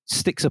Moe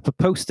sticks up a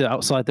poster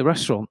outside the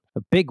restaurant,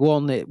 a big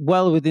one,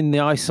 well within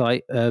the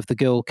eyesight of the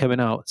girl coming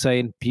out,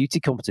 saying,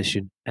 "Beauty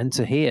competition,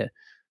 enter here."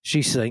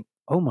 She's saying,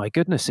 "Oh my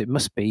goodness, it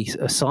must be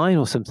a sign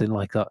or something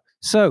like that."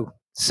 So,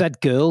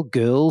 said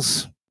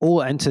girls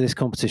all enter this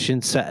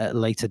competition set at a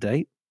later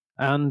date,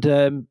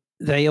 and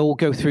they all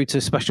go through to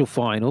a special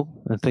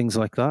final and things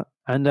like that.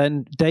 And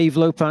then Dave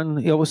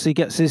Lopan, he obviously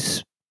gets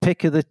his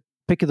pick of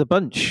the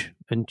bunch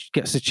and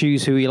gets to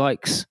choose who he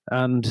likes.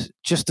 And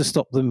just to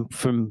stop them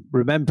from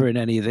remembering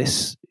any of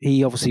this,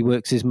 he obviously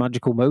works his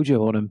magical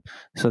mojo on them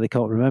so they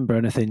can't remember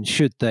anything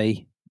should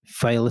they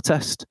fail the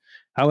test.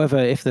 However,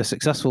 if they're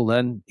successful,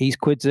 then he's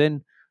quids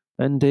in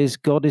and his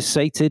god is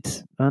sated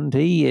and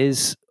he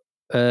is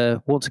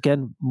once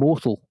again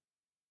mortal.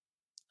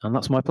 And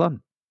that's my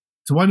plan.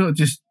 So why not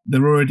just,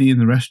 they're already in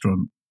the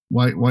restaurant.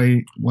 Why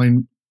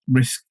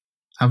risk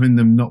having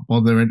them not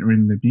bother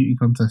entering the beauty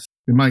contest?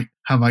 They might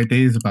have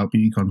ideas about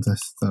beauty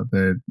contests that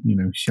they're,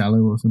 shallow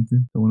or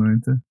something. They want to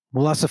enter.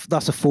 Well, that's a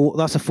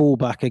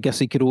fallback. I guess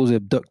he could always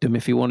abduct them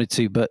if he wanted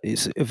to, but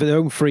it's of their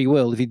own free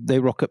will. If they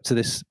rock up to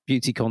this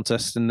beauty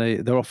contest and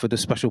they're offered a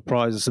special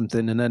prize or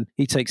something, and then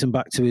he takes them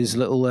back to his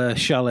little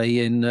chalet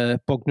in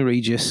Bognor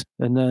Regis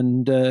and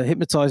then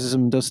hypnotizes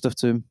them and does stuff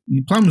to him.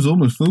 Your plan was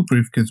almost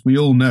foolproof because we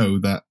all know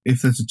that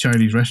if there's a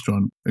Chinese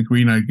restaurant, a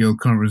green-eyed girl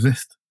can't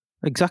resist.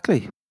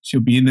 Exactly. She'll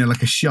be in there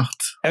like a shot.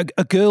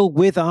 A girl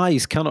with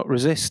eyes cannot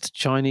resist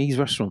Chinese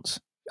restaurants.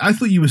 I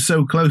thought you were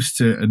so close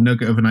to a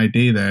nugget of an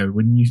idea there.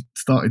 When you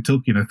started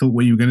talking, I thought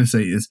what you were going to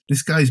say is,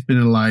 this guy's been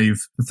alive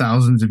for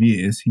thousands of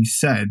years. He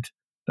said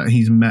that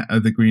he's met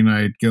other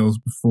green-eyed girls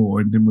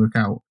before and didn't work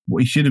out.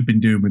 What he should have been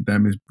doing with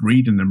them is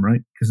breeding them,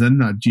 right? Because then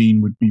that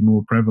gene would be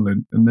more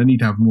prevalent and then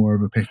he'd have more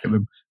of a pick at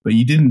them. But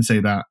you didn't say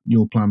that.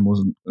 Your plan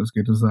wasn't as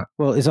good as that.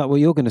 Well, is that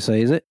what you're going to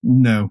say, is it?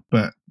 No,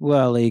 but...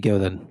 Well, there you go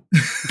then.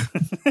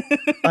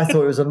 I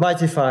thought it was a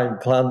mighty fine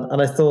plan,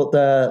 and I thought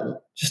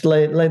that just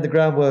laying the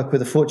groundwork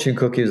with a fortune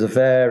cookie was a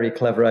very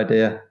clever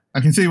idea.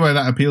 I can see why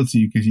that appealed to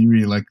you, because you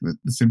really like the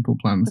simple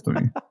plans,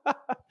 don't you?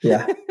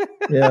 Yeah,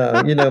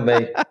 you know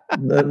me.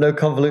 No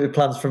convoluted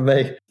plans from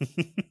me.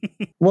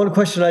 One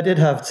question I did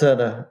have,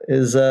 Turner,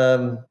 is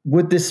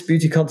would this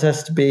beauty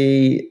contest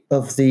be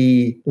of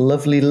the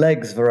lovely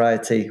legs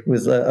variety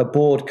with a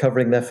board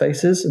covering their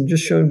faces and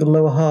just showing the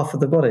lower half of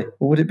the body?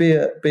 Or would it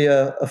be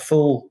a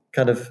full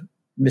kind of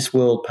Miss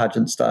World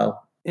pageant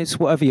style? It's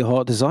whatever your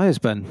heart desires,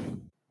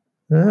 Ben.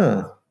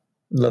 Ah,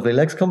 lovely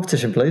legs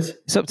competition, please.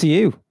 It's up to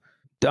you.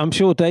 I'm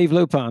sure Dave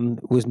Lopan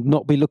would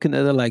not be looking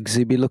at the legs.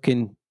 He'd be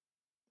looking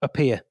up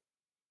here.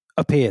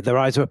 Up here. Their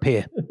eyes are up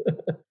here.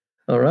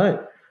 All right.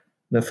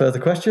 No further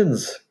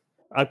questions.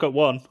 I've got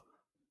one.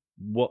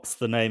 What's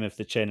the name of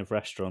the chain of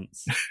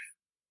restaurants?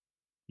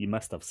 You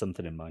must have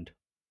something in mind.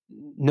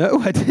 No,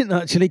 I didn't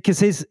actually, because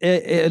his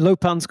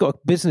Lopan's got a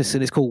business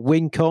and it's called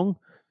Wing Kong,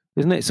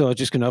 isn't it? So I'm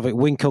just going to have it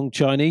Wing Kong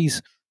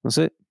Chinese. That's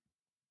it.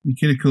 You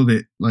could have called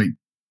it like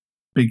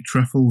Big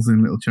Truffles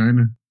in Little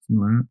China.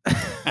 Something like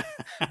that.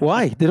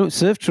 Why? They don't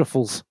serve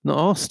truffles. Not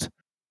asked.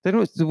 They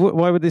don't.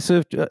 Why would they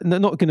serve? They're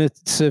not going to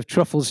serve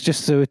truffles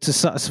just to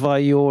satisfy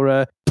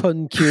your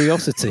pun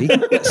curiosity.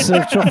 Let's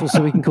serve truffles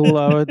so we can call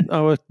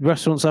our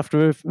restaurants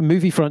after a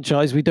movie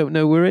franchise we don't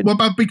know we're in. What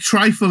about Big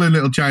Trifle in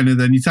Little China?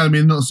 Then you're telling me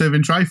they're not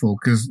serving trifle?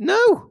 Because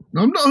no,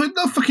 I'm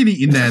not fucking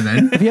eating there.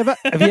 Then have you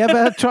ever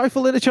had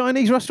trifle in a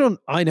Chinese restaurant?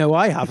 I know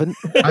I haven't.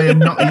 I am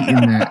not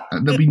eating there.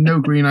 There'll be no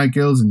green-eyed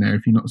girls in there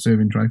if you're not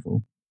serving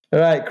trifle. All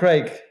right,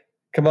 Craig,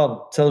 come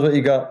on, tell us what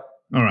you got.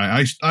 All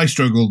right, I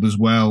struggled as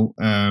well.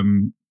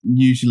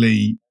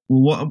 Usually,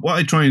 what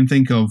I try and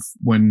think of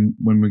when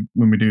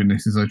we're doing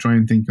this is I try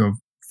and think of,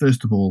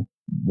 first of all,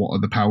 what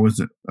are the powers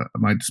at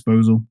my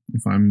disposal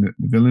if I'm the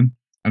villain,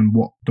 and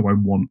what do I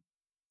want?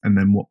 and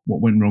then what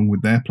went wrong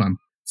with their plan.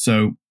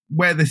 So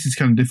where this is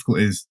kind of difficult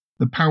is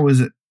the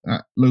powers at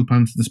Lo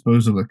Pan's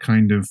disposal are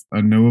kind of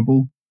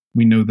unknowable.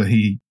 We know that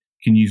he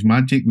can use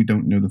magic. We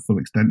don't know the full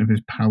extent of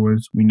his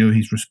powers. We know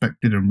he's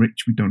respected and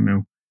rich. We don't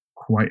know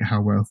quite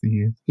how wealthy he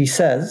is. He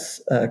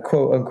says,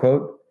 quote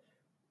unquote,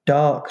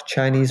 dark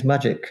Chinese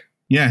magic.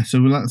 Yeah,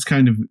 so that's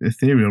kind of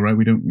ethereal, right?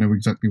 We don't know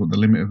exactly what the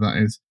limit of that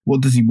is.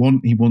 What does he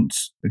want? He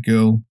wants a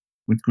girl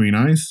with green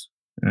eyes.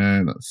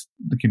 That's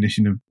the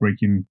condition of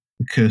breaking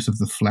the curse of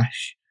the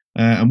flesh.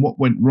 And what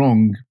went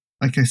wrong,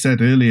 like I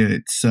said earlier,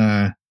 it's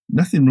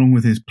nothing wrong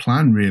with his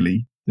plan,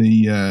 really.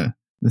 The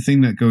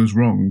thing that goes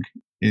wrong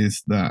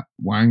is that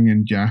Wang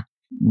and Jack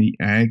meet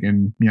Egg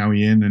and Miao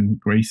Yin and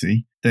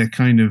Gracie. They're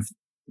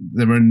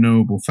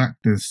unknowable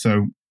factors.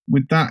 So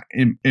with that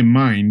in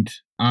mind,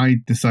 I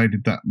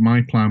decided that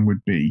my plan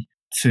would be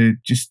to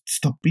just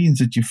stop being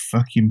such a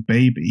fucking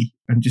baby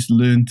and just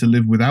learn to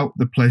live without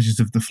the pleasures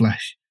of the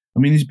flesh. I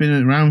mean, he's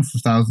been around for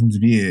thousands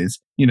of years.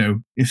 You know,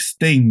 if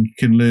Sting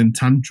can learn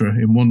Tantra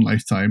in one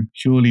lifetime,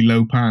 surely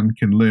Lo Pan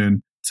can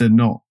learn to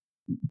not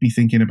be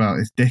thinking about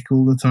his dick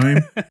all the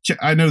time.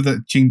 I know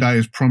that Qing Dai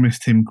has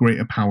promised him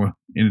greater power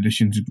in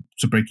addition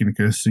to breaking the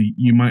curse. So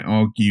you might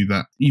argue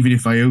that even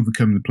if I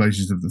overcome the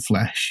pleasures of the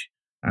flesh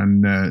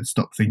and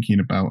stop thinking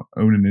about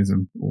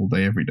onanism all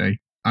day, every day,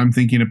 I'm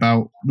thinking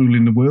about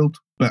ruling the world.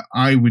 But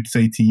I would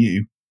say to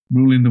you,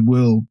 ruling the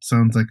world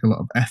sounds like a lot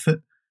of effort.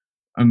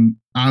 And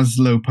as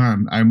Lo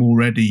Pan, I'm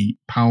already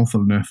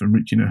powerful enough and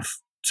rich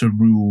enough to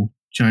rule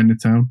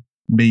Chinatown,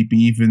 maybe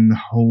even the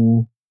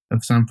whole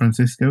of San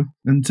Francisco.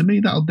 And to me,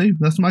 that'll do.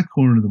 That's my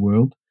corner of the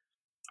world.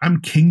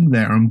 I'm king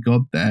there. I'm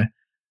God there.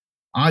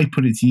 I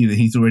put it to you that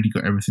he's already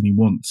got everything he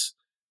wants,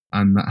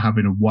 and that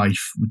having a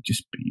wife would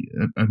just be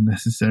an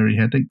unnecessary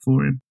headache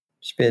for him.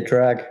 Just be a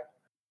drag.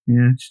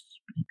 Yeah, just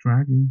be a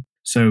drag. Yeah.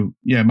 So,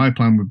 yeah, my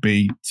plan would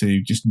be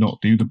to just not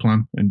do the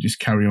plan and just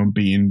carry on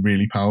being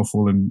really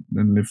powerful and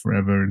live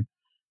forever and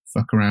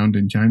fuck around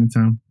in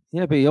Chinatown.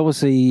 Yeah, but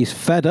he's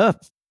fed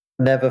up.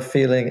 Never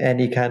feeling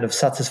any kind of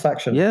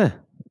satisfaction. Yeah.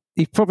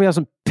 He probably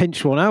hasn't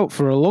pinched one out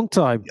for a long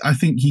time. I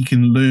think he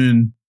can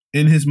learn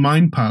in his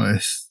mind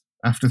palace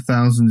after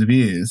thousands of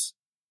years.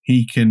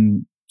 He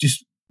can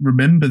just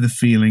remember the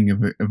feeling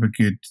of a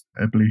good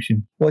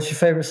ablution. What's your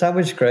favourite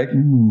sandwich, Greg?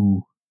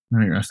 Ooh,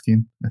 now you're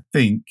asking. I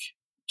think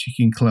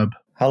Chicken Club.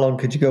 How long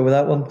could you go with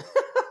that one?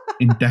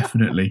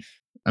 Indefinitely.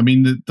 I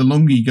mean, the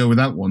longer you go with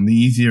that one, the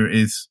easier it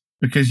is.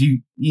 Because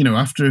you know,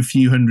 after a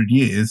few hundred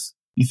years,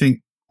 you think,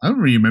 I don't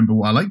really remember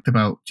what I liked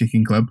about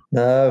Chicken Club.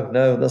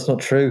 No, that's not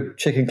true.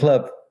 Chicken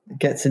Club, it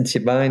gets into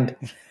your mind.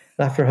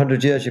 After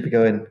 100 years, you'd be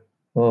going,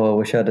 oh, I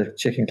wish I had a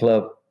Chicken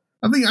Club.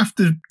 I think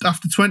after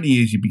 20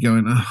 years, you'd be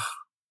going, oh,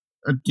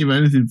 I'd give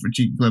anything for a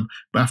Chicken Club.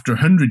 But after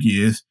 100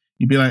 years,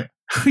 you'd be like,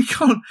 I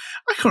can't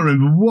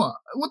remember what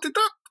did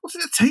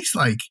it taste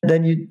like?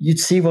 Then you'd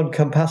see one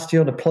come past you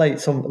on a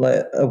plate.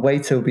 Like a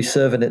waiter would be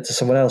serving it to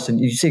someone else, and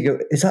you see, go,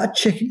 is that a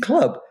Chicken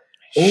Club?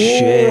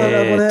 Shit. Oh, I've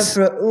had one there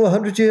for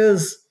 100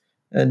 years.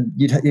 And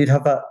you'd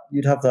have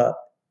that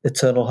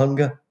eternal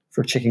hunger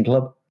for a Chicken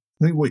Club.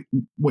 I think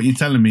what you're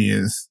telling me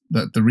is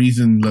that the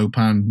reason Lo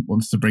Pan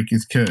wants to break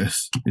his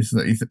curse is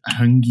that he's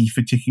hungry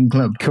for Chicken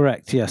Club.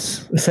 Correct,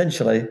 yes.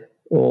 Essentially,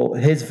 or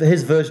his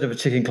version of a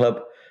Chicken Club.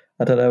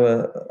 I don't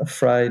know, a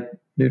fried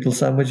noodle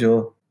sandwich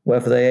or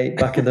whatever they ate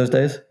back in those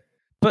days.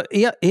 But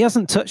he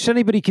hasn't touched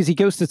anybody because he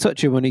goes to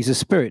touch her when he's a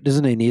spirit,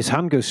 doesn't he? And his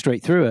hand goes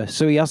straight through her.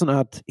 So he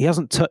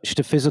hasn't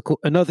touched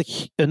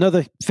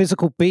another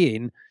physical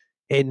being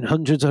in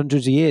hundreds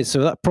of years.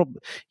 So that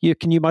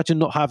can you imagine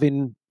not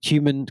having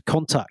human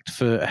contact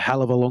for a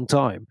hell of a long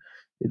time?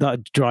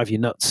 That'd drive you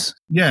nuts.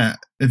 Yeah.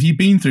 Have you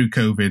been through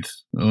COVID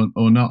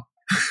or not?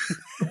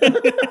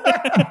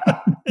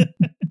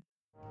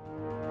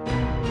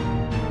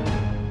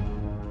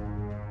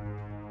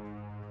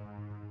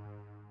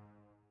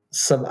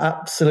 Some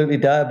absolutely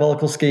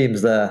diabolical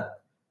schemes there,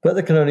 but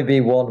there can only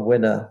be one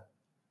winner.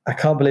 I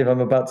can't believe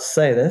I'm about to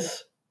say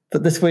this,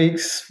 but this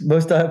week's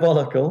most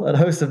diabolical and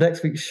host of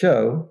next week's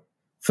show,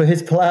 for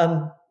his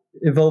plan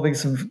involving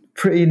some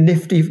pretty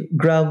nifty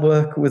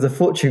groundwork with a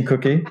fortune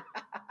cookie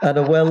and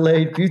a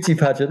well-laid beauty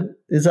pageant,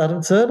 is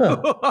Adam Turner.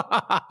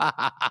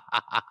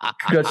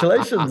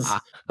 Congratulations.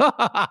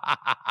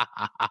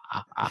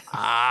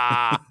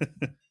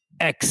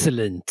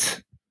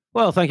 Excellent.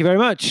 Well, thank you very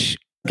much.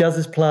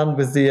 Gaz's plan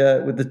with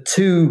the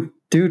two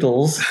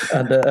doodles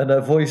and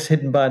a voice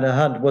hidden behind her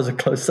hand was a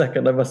close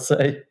second, I must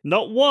say.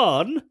 Not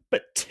one,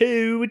 but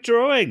two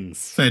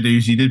drawings. Fair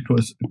dues, you did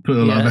put a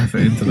lot of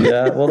effort into that.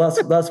 Yeah, well,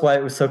 that's why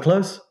it was so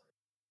close.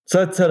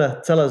 So,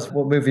 Turner, tell us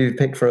what movie you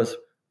picked for us.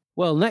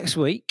 Well, next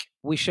week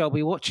we shall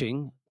be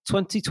watching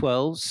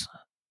 2012's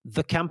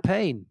The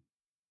Campaign.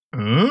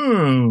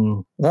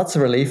 Oh. That's a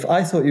relief.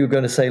 I thought you were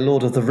going to say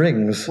Lord of the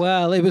Rings.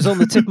 Well, it was on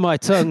the tip of my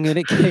tongue and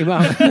it came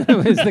out. It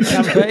was The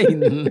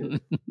Campaign.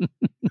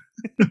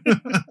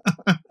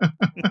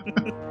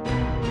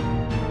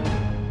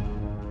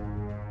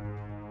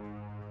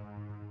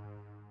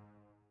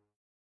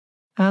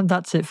 And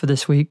that's it for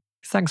this week.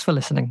 Thanks for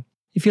listening.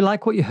 If you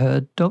like what you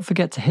heard, don't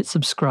forget to hit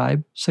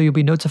subscribe so you'll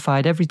be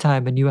notified every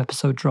time a new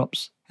episode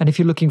drops. And if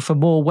you're looking for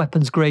more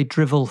weapons-grade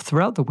drivel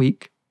throughout the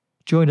week,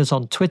 join us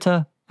on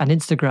Twitter and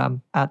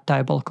Instagram at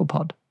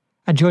DiabolicalPod.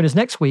 And join us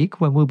next week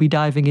when we'll be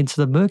diving into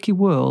the murky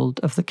world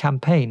of The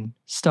Campaign,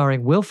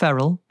 starring Will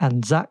Ferrell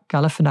and Zach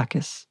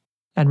Galifianakis.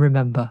 And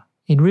remember,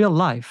 in real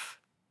life,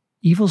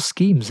 evil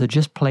schemes are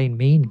just plain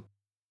mean.